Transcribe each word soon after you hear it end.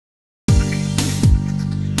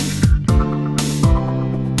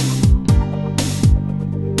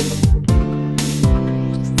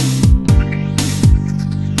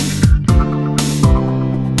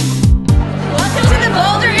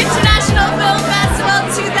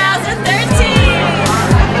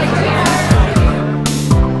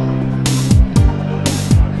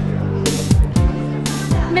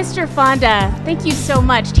Fonda, thank you so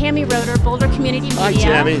much. Tami Roeder, Boulder Community Media. Hi,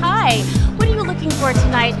 Tami. Hi. What are you looking for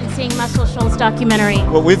tonight in seeing Muscle Shoals documentary?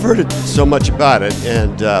 Well, we've heard so much about it,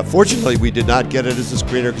 and fortunately we did not get it as a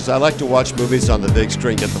screener because I like to watch movies on the big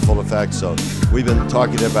screen, get the full effect, so we've been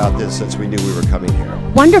talking about this since we knew we were coming here.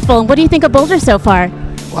 Wonderful. What do you think of Boulder so far?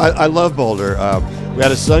 Well, I love Boulder. We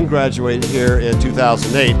had a son graduate here in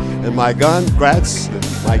 2008, and my godson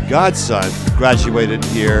graduated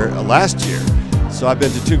here last year. So I've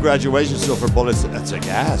been to 2 graduations, so for Boulder, it's a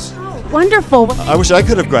gas. Oh, wonderful. I wish I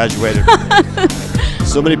could have graduated.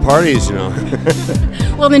 So many parties, you know.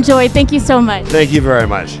 Well, enjoy. Thank you so much. Thank you very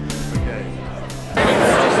much. To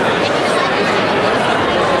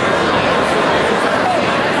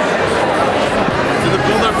the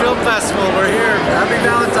Boulder Film Festival, we're here. Happy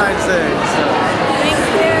Valentine's Day. Thank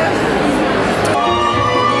you.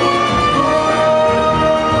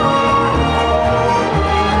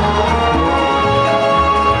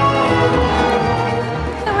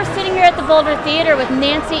 At the Boulder Theater with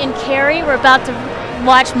Nancy and Carrie. We're about to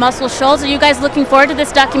watch Muscle Shoals. Are you guys looking forward to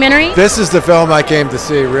this documentary? This is the film I came to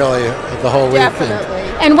see, really, the whole week. Definitely.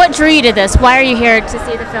 And what drew you to this? Why are you here to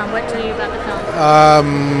see the film? What drew you about the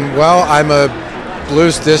film? Well, I'm a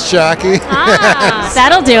blues disc jockey.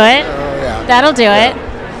 That'll do it. Oh, yeah. That'll do it.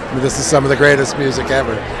 This is some of the greatest music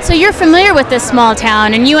ever. So you're familiar with this small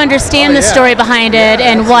town, and you understand the story behind it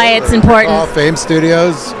and why it's important. All Fame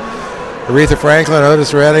Studios. Aretha Franklin,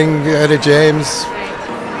 Otis Redding, Etta James,